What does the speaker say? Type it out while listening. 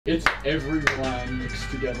It's every wine mixed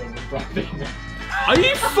together with Ribena. Are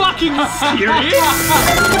you fucking serious?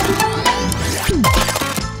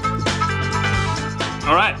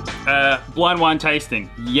 All right, blind wine tasting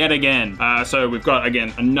yet again. So we've got,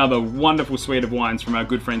 again, another wonderful suite of wines from our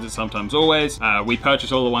good friends at Sometimes Always. We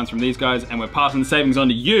purchase all the wines from these guys and we're passing the savings on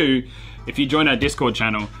to you. If you join our Discord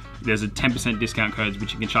channel, there's a 10% discount code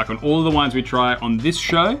which you can chuck on all of the wines we try on this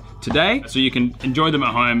show today, so you can enjoy them at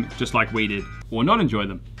home just like we did, or not enjoy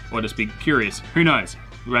them, or just be curious. Who knows?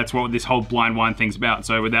 That's what this whole blind wine thing's about.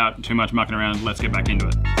 So without too much mucking around, let's get back into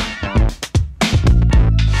it.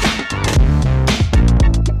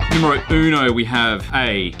 Numero uno, we have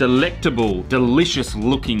a delectable, delicious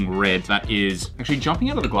looking red that is actually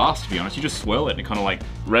jumping out of the glass, to be honest. You just swirl it and it kind of like...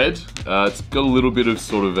 Red, it's got a little bit of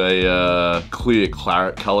sort of a clear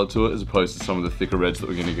claret color to it as opposed to some of the thicker reds that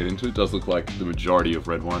we're gonna get into. It does look like the majority of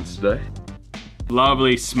red wines today.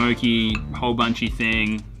 Lovely, smoky, whole bunchy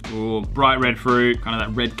thing. Ooh, bright red fruit, kind of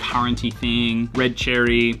that red curranty thing. Red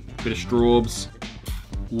cherry, bit of straubs.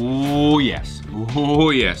 Oh yes,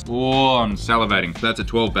 oh yes. Oh, I'm salivating. That's a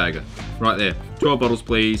 12 bagger, right there. 12 bottles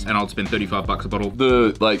please, and I'll spend 35 bucks a bottle.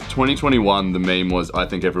 The, like, 2021, the meme was, I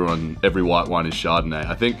think every white wine is Chardonnay.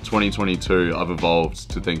 I think 2022, I've evolved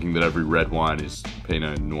to thinking that every red wine is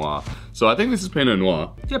Pinot Noir. So I think this is Pinot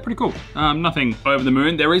Noir. Yeah, pretty cool. Nothing over the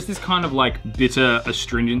moon. There is this kind of like bitter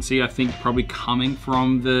astringency, I think, probably coming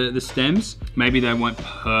from the stems. Maybe they weren't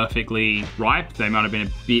perfectly ripe. They might have been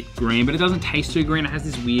a bit green, but it doesn't taste too green. It has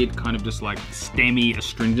this weird kind of just like stemmy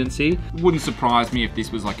astringency. Wouldn't surprise me if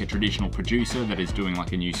this was like a traditional producer that is doing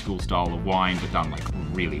like a new school style of wine, but done like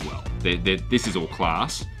really well. This is all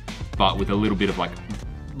class, but with a little bit of like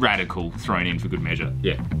radical thrown in for good measure.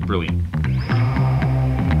 Yeah, brilliant.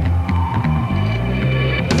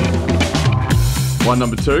 Wine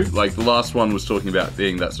number two, like the last one was talking about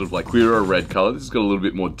being that sort of like clearer red color. This has got a little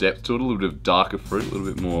bit more depth to it, a little bit of darker fruit, a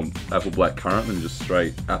little bit more apple black currant than just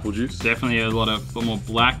straight apple juice. Definitely a lot more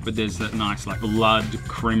black, but there's that nice like blood,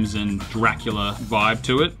 crimson, Dracula vibe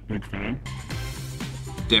to it.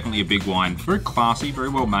 Definitely a big wine. Very classy, very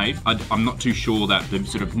well made. I'm not too sure that the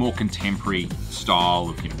sort of more contemporary style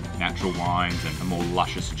of, you know, natural wines and the more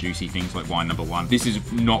luscious, juicy things like wine number one. This is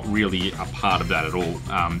not really a part of that at all.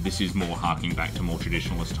 This is more harking back to more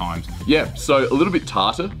traditionalist times. Yeah, so a little bit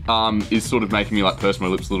tartar is sort of making me like purse my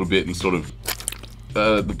lips a little bit and sort of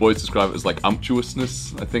the boys describe it as like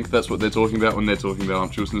umptuousness. I think that's what they're talking about when they're talking about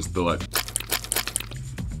umptuousness. They're like...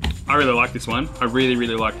 I really like this one. I really,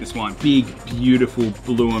 really like this wine. Big, beautiful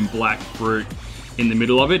blue and black fruit in the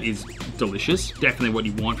middle of it is delicious. Definitely what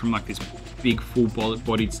you want from like this big,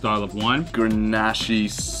 full-bodied style of wine. Grenache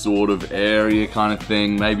sort of area kind of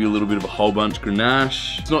thing. Maybe a little bit of a whole bunch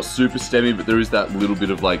Grenache. It's not super stemmy, but there is that little bit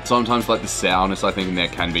of like, sometimes like the sourness I think in there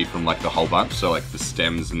can be from like the whole bunch. So like the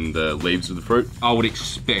stems and the leaves of the fruit. I would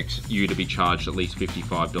expect you to be charged at least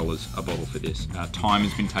 $55 a bottle for this. Time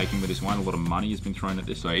has been taken with this wine. A lot of money has been thrown at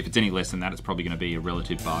this. So if it's any less than that, it's probably going to be a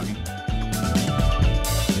relative bargain.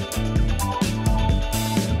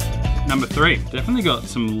 Number three, definitely got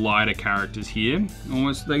some lighter characters here.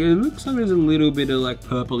 Almost like, it looks like there's a little bit of like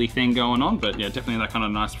purpley thing going on, but yeah, definitely that kind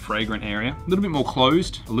of nice fragrant area. A little bit more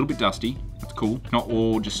closed, a little bit dusty. That's cool. Not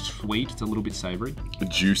all just sweet, it's a little bit savory. A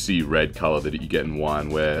juicy red color that you get in wine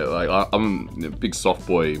where like I'm a big soft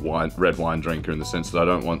boy red wine drinker in the sense that I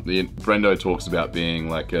don't want Brendo talks about being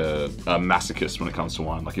like a masochist when it comes to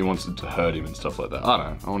wine. Like he wants it to hurt him and stuff like that. I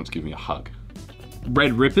don't know, I want it to give me a hug.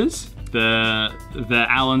 Red Rippers. The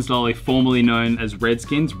Allen's Lolly, formerly known as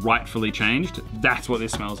Redskins, rightfully changed. That's what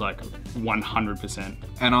this smells like, 100%.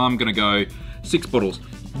 And I'm gonna go 6 bottles.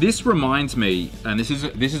 This reminds me, and this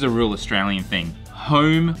is a real Australian thing,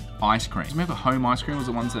 home ice cream. Remember home ice cream was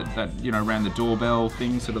the ones that you know, ran the doorbell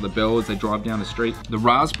things, sort of the bell as they drive down the street. The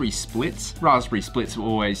raspberry splits. Raspberry splits were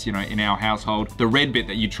always, you know, in our household, the red bit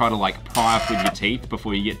that you try to like pry off with your teeth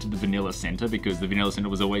before you get to the vanilla center, because the vanilla center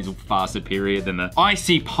was always far superior than the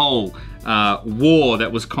icy pole war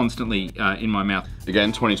that was constantly in my mouth. Again,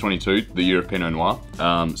 2022, the year of Pinot Noir.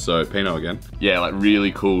 So Pinot again. Yeah, like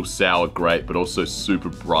really cool sour grape, but also super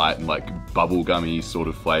bright and like bubblegummy sort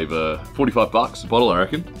of flavor. 45 bucks a bottle, I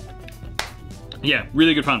reckon. Yeah,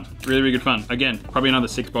 really good fun. Really, really good fun. Again, probably another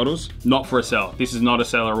 6 bottles. Not for a sell. This is not a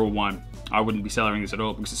cellar or wine. I wouldn't be cellaring this at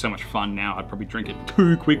all because it's so much fun now. I'd probably drink it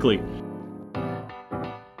too quickly.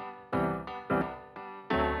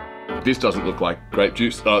 This doesn't look like grape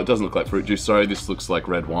juice. Oh, it doesn't look like fruit juice. Sorry, this looks like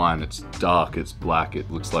red wine. It's dark, it's black. It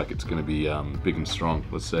looks like it's gonna be big and strong,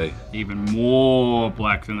 let's say. Even more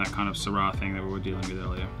black than that kind of Syrah thing that we were dealing with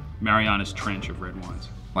earlier. Mariana's Trench of red wines.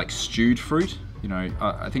 Like stewed fruit? You know,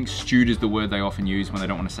 I think stewed is the word they often use when they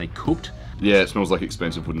don't want to say cooked. Yeah, it smells like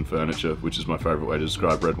expensive wooden furniture, which is my favourite way to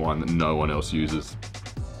describe red wine that no one else uses.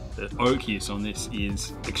 The oak use on this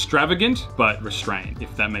is extravagant, but restrained,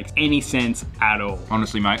 if that makes any sense at all.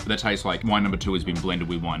 Honestly, mate, that tastes like wine number 2 has been blended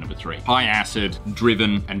with wine number 3. High acid,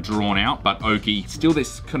 driven and drawn out, but oaky. Still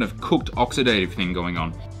this kind of cooked oxidative thing going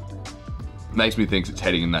on. Makes me think it's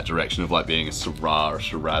heading in that direction of like being a Syrah or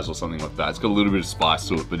Shiraz or something like that. It's got a little bit of spice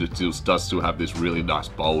to it, but it does still have this really nice,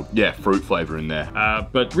 bold, yeah, fruit flavour in there.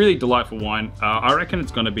 But really delightful wine. I reckon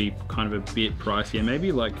it's gonna be kind of a bit pricier,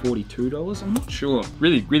 maybe like $42, I'm not sure.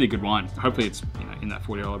 Really, really good wine. Hopefully it's, you know, in that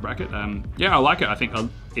 $40 bracket. Yeah, I like it. I think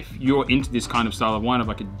if you're into this kind of style of wine, of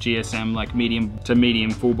like a GSM, like medium to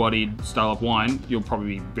medium, full-bodied style of wine, you'll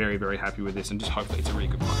probably be very, very happy with this, and just hopefully it's a really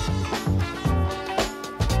good price.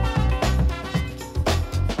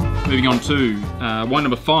 Moving on to wine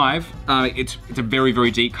number 5. It's a very, very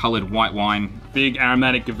deep coloured white wine. Big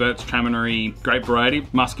aromatic Gewürztraminer, grape variety,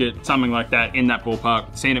 muscat, something like that, in that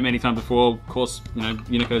ballpark. Seen it many times before. Of course, you know,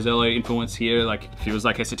 Unico influence here, like feels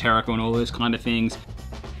like esoteric and all those kind of things.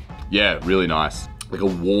 Yeah, really nice. Like a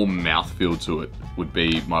warm mouthfeel to it would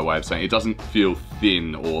be my way of saying it. It doesn't feel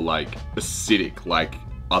thin or like acidic like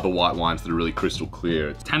other white wines that are really crystal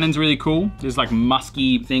clear. Tannin's really cool. There's like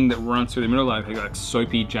musky thing that runs through the middle, like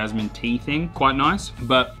soapy jasmine tea thing. Quite nice.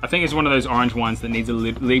 But I think it's one of those orange wines that leaves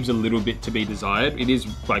a little bit to be desired. It is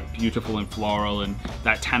like beautiful and floral, and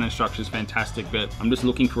that tannin structure is fantastic, but I'm just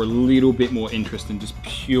looking for a little bit more interest in just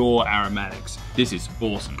pure aromatics. This is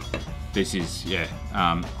awesome. This is, yeah,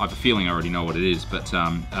 I have a feeling I already know what it is, but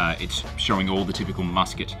it's showing all the typical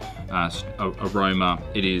muscat aroma.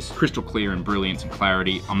 It is crystal clear in brilliance and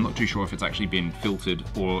clarity. I'm not too sure if it's actually been filtered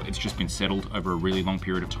or it's just been settled over a really long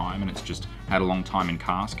period of time and it's just had a long time in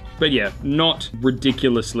cask. But yeah, not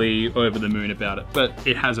ridiculously over the moon about it, but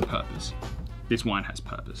it has a purpose. This wine has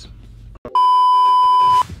purpose.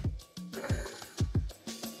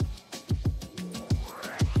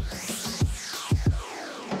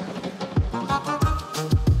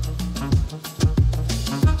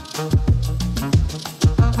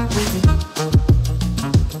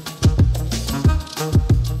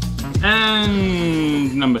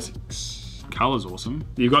 And number 6. Colour's awesome.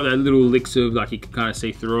 You've got that little licks of, like, you can kind of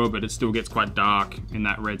see through it, but it still gets quite dark in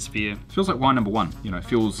that red sphere. It feels like wine number 1. You know, it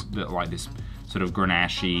feels like this sort of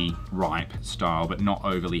Grenache-y, ripe style, but not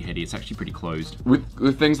overly heady. It's actually pretty closed.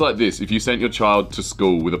 With things like this, if you sent your child to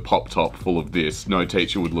school with a pop top full of this, no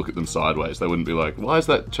teacher would look at them sideways. They wouldn't be like, why is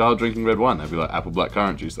that child drinking red wine? They'd be like, apple black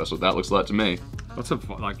currant juice. That's what that looks like to me. Lots of,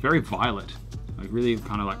 like, very violet. Like, really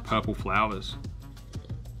kind of like purple flowers.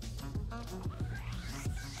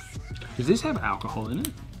 Does this have alcohol in it?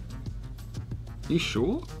 Are you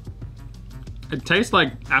sure? It tastes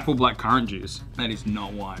like apple black currant juice. That is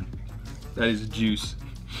not wine. That is juice.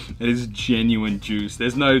 That is genuine juice.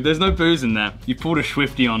 There's no booze in that. You pulled a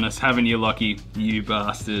Swifty on us, haven't you, Lochie? You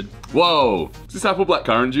bastard. Whoa! Is this apple black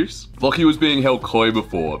currant juice? Lochie was being held coy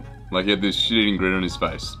before. Like he had this shit-eating grin on his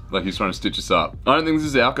face. Like he's trying to stitch us up. I don't think this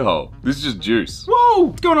is alcohol. This is just juice. Whoa!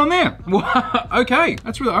 What's going on there? Okay,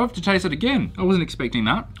 that's really, I have to taste it again. I wasn't expecting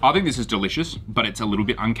that. I think this is delicious, but it's a little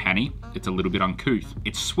bit uncanny. It's a little bit uncouth.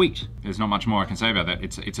 It's sweet. There's not much more I can say about that.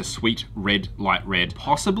 It's a sweet red, light red.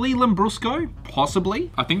 Possibly Lambrusco? Possibly.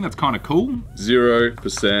 I think that's kind of cool. 0%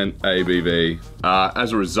 ABV.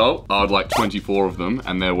 As a result, I would like 24 of them,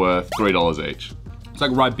 and they're worth $3 each. It's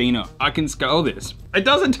like Ribena. I can scale this. It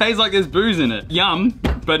doesn't taste like there's booze in it. Yum,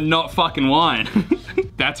 but not fucking wine.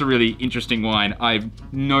 That's a really interesting wine. I have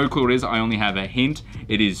no clue what it is. I only have a hint.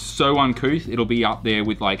 It is so uncouth. It'll be up there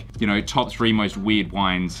with, like, you know, top 3 most weird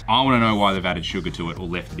wines. I want to know why they've added sugar to it or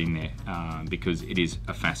left it in there, because it is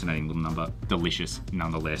a fascinating little number. Delicious,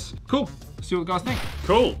 nonetheless. Cool. Let's see what the guys think.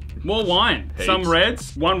 Cool. More wine. Heaps. Some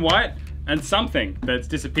reds, one white, and something that's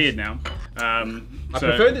disappeared now. I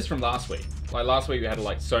prefer this from last week. Like last week we had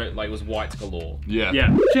it was white galore. Yeah.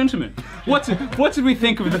 Yeah. Gentlemen, what did we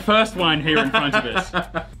think of the first wine here in front of us?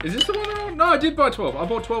 Is this the one? No, I did buy 12. I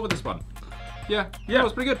bought 12 of this one. Yeah, it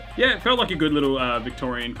was pretty good. Yeah, it felt like a good little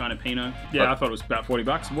Victorian kind of Pinot. Yeah, I thought it was about 40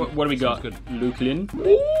 bucks. What do we got? Good. Luklin.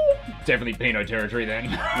 Definitely Pinot territory then.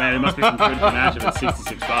 Man, there must be some good Grenache if it's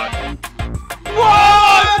 66 bucks.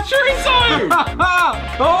 Whoa! Trousseau!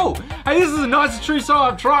 Oh! Hey, this is the nicest Trousseau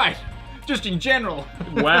I've tried. Just in general.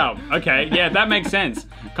 Wow, okay, yeah, that makes sense.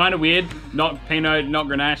 Kind of weird, not Pinot, not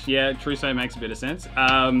Grenache, yeah, Trousseau makes a bit of sense.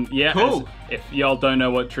 Yeah, cool. If y'all don't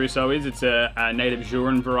know what Trousseau is, it's a native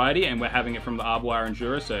Juran variety, and we're having it from the Arbois and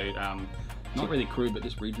Jura, so not really crude, but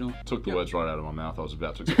just regional. Took the words right out of my mouth. I was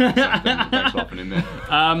about to say something. Thanks for hopping in there.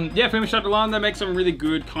 Yeah, Fumey Chatelain, they make some really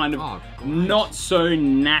good kind of not so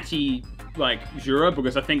natty like Jura,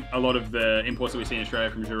 because I think a lot of the imports that we see in Australia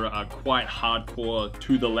from Jura are quite hardcore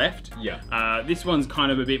to the left. Yeah. This one's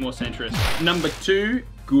kind of a bit more centrist. Number 2,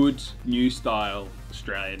 good new style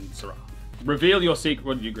Australian Syrah. Reveal your secret.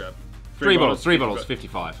 What did you grab? 3 bottles,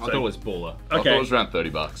 55. I thought it was baller. I thought it was around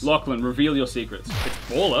 $30. Lachlan, reveal your secrets. It's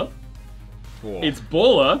baller. Four. It's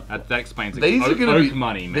baller. That explains it. These are gonna oak be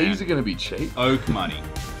money, man. These are gonna be cheap. Oak money.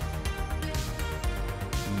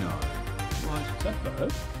 No. What? Is that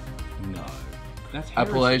Berg? No. That's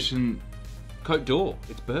heresy. Appellation. Côte d'Or.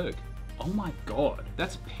 It's Berg. Oh my god.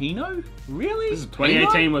 That's Pinot? Really? This is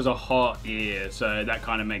 2018 was a hot year, so that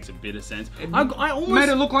kind of makes a bit of sense. I almost made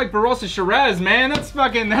it look like Barossa Shiraz, man. That's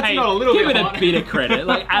fucking. That's hey, not a little give bit. Give it hot. a bit of credit,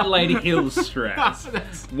 like Adelaide Hills Shiraz.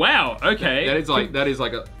 Wow. Okay. That is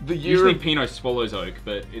like a. Usually Pinot swallows oak,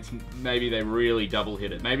 but it's maybe they really double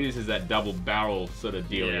hit it. Maybe this is that double barrel sort of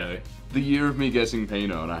dealio. Yeah. The year of me guessing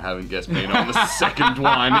Pinot, and I haven't guessed Pinot on the second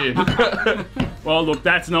wine in. Well, look,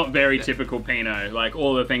 that's not very typical Pinot. Like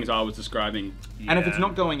all the things I was describing. And if you're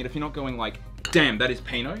not going like, damn, that is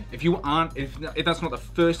Pinot. If that's not the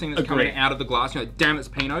first thing that's coming out of the glass, you're like, damn, it's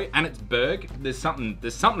Pinot and it's Berg. There's something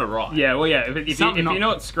to right. Yeah, well, yeah. If you're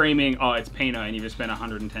not screaming, oh, it's Pinot, and you've just spent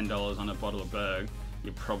 $110 on a bottle of Berg,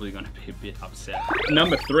 you're probably going to be a bit upset.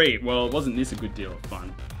 Number 3. Well, wasn't this a good deal of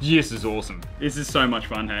fun? This is awesome. This is so much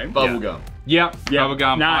fun, hey? Bubblegum. Yeah. Yeah.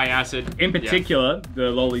 Bubblegum, Nah, high acid. In particular, the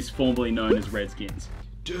lollies formerly known as Redskins.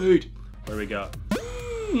 Dude. What do we got?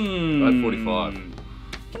 545.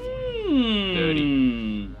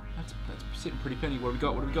 30. That's sitting pretty penny. What do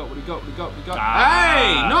we got? Ah.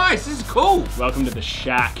 Hey, nice. This is cool. Welcome to the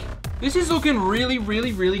shack. This is looking really,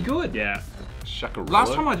 really, really good. Yeah. Sciacarello.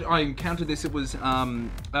 Last time I encountered this, it was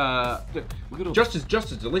just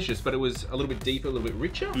as delicious, but it was a little bit deeper, a little bit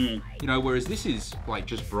richer. You know, whereas this is like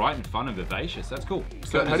just bright and fun and vivacious. That's cool.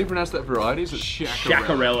 So how do you pronounce that variety? Is it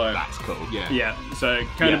Sciacarello. That's cool. Yeah. Yeah, so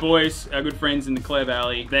Koerner boys, our good friends in the Clare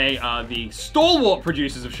Valley, they are the stalwart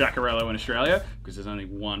producers of Sciacarello in Australia, because there's only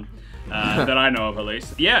one. That I know of at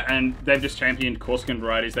least. Yeah, and they've just championed Corsican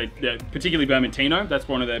varieties. Particularly Vermentino, that's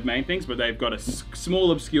one of their main things, but they've got a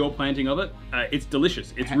small obscure planting of it. It's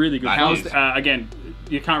delicious. It's really good. Again,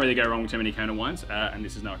 you can't really go wrong with too many Koerner wines, and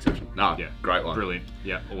this is no exception. No, great one. Brilliant.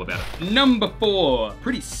 Yeah, all about it. Number 4,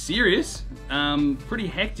 pretty serious, pretty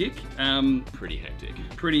hectic.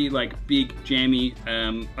 Pretty like big, jammy.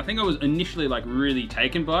 I think I was initially like really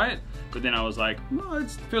taken by it, but then I was like, well, it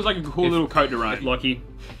feels like a cool little Côte d'Or. Lochie.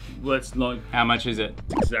 Let's not. How much is it?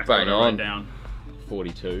 Exactly. Bang what I on. wrote down.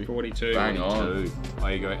 42. 42. Bang on.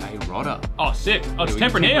 There you go. A.Rodda. Oh, sick. Oh, it's There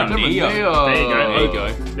we go. Tempranillo.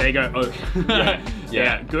 Tempranillo. There you go. Oak.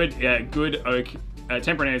 Yeah. Good oak.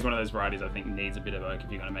 Tempranillo is one of those varieties I think needs a bit of oak if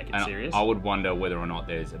you're going to make it serious. I would wonder whether or not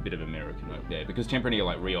there's a bit of American oak there, because Tempranillo,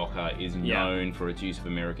 like Rioja, is known for its use of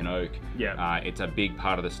American oak. Yeah. It's a big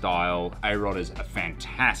part of the style. A.Rodda's a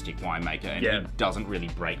fantastic winemaker, and he doesn't really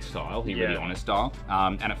break style. He really honors style.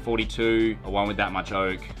 And at 42, a wine with that much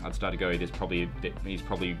oak, I'd start to go, he's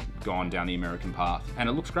probably gone down the American path. And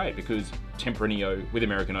it looks great because Tempranillo with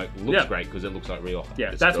American oak looks great because it looks like Rioja.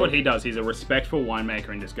 Yeah, that's what he does. He's a respectful winemaker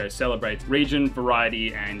and just goes celebrates region, variety,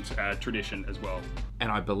 and tradition as well.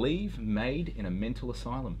 And I believe made in a mental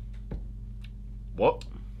asylum. What?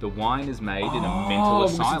 The wine is made in a mental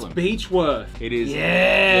asylum. It's Beechworth. It is.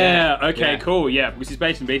 Yeah. Okay. Cool. Yeah, because he's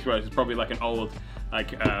based in Beechworth. It's probably like an old,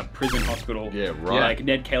 prison hospital. Yeah. Right. Like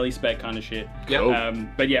Ned Kelly spec kind of shit. Cool.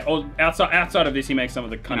 But yeah, outside of this, he makes some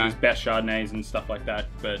of the country's best Chardonnays and stuff like that.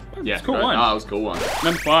 But it's a cool wine. Ah, it was a cool one.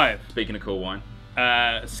 Number 5. Speaking of cool wine.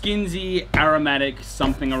 Skinsy, aromatic,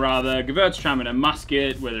 something or other, Gewürztraminer,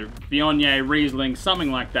 Muscat, whether Viognier, Riesling,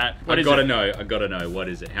 something like that. I gotta know. What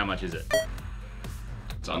is it? How much is it?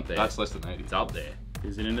 It's up there. That's less than 80. It's up there.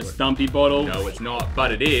 Is it in a stumpy bottle? No, it's not,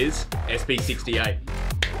 but it is SB68.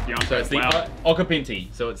 Bianco, So it's the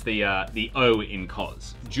Occhipinti. So it's the O in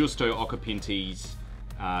Cos. Giusto Occhipinti's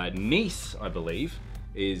niece, I believe,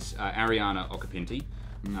 is Ariana Occhipinti.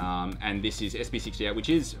 And this is SB68, which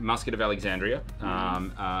is Muscat of Alexandria.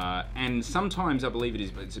 And sometimes I believe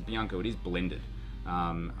it's a Bianco, it is blended.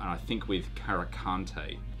 And I think with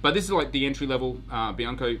Caracante. But this is like the entry level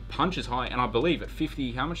Bianco, punches high, and I believe at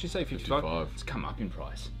 50, how much did you say? 55? It's come up in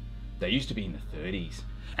price. They used to be in the 30s.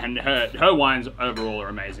 And her wines overall are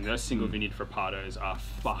amazing. Those single vineyard Frappatos are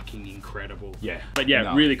fucking incredible. Yeah. But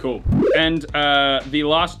yeah, really cool. And the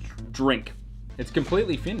last drink It's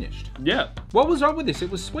completely finished. Yeah. What was wrong with this? It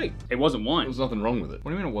was sweet. It wasn't wine. There was nothing wrong with it.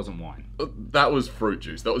 What do you mean it wasn't wine? That was fruit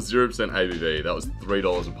juice. That was 0% ABV. That was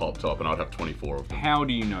 $3 a pop top, and I'd have 24 of them. How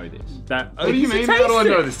do you know this? That. What do you mean? How do I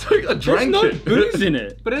know this? I There's drank no it. booze in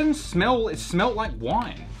it. But it didn't smell, it smelled like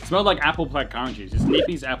wine. It smelled like apple blackcurrant juice. It's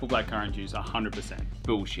Nippy's apple blackcurrant juice, 100%.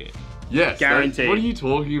 Bullshit. Yes. Guaranteed. What are you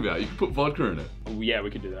talking about? You could put vodka in it. Oh, yeah, we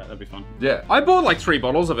could do that. That'd be fun. Yeah. I bought like 3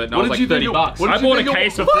 bottles of it and I was like 30 bucks. I bought a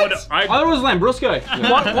case of What? Ford. I thought it was Lambrusco.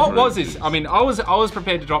 What was this? I mean, I was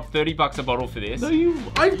prepared to drop 30 bucks a bottle for this. No, you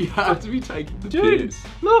have to be taking the Dude, piss.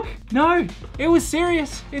 look, no, it was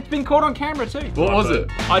serious. It's been caught on camera too. What was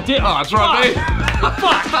it? I did. Oh, that's right,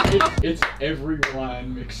 mate. It's every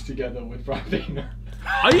wine mixed together with Ribena.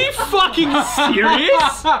 Are you fucking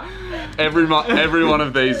serious? Every one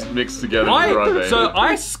of these mixed together with Ribena. So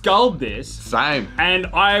I sculled this. Same. And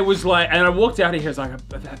I was like, and I walked out of here, I was like,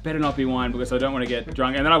 that better not be wine because I don't want to get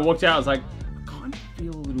drunk. And then I walked out, I was like, I kind of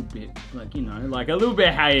feel a little bit, like, you know, like a little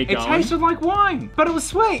bit how you going. It tasted like wine, but it was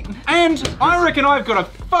sweet. And I reckon I've got a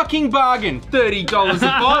fucking bargain. $30 a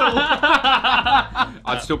bottle.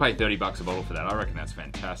 I'd still pay 30 bucks a bottle for that. I reckon that's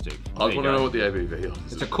fantastic. I want to know what the ABV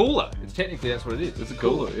is. It's a cooler. It's technically that's what it is. It's a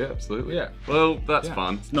cooler, yeah, absolutely. Yeah. Well, that's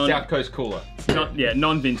fun. South Coast cooler.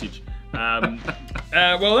 Non-vintage. Well,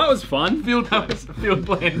 that was fun. Field plans. Field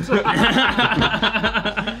blend. Well,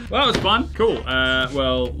 that was fun. Cool.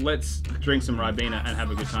 Well, let's drink some Ribena and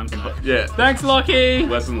have a good time tonight. Yeah. Thanks, Lochie.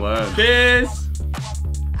 Lesson learned. Cheers.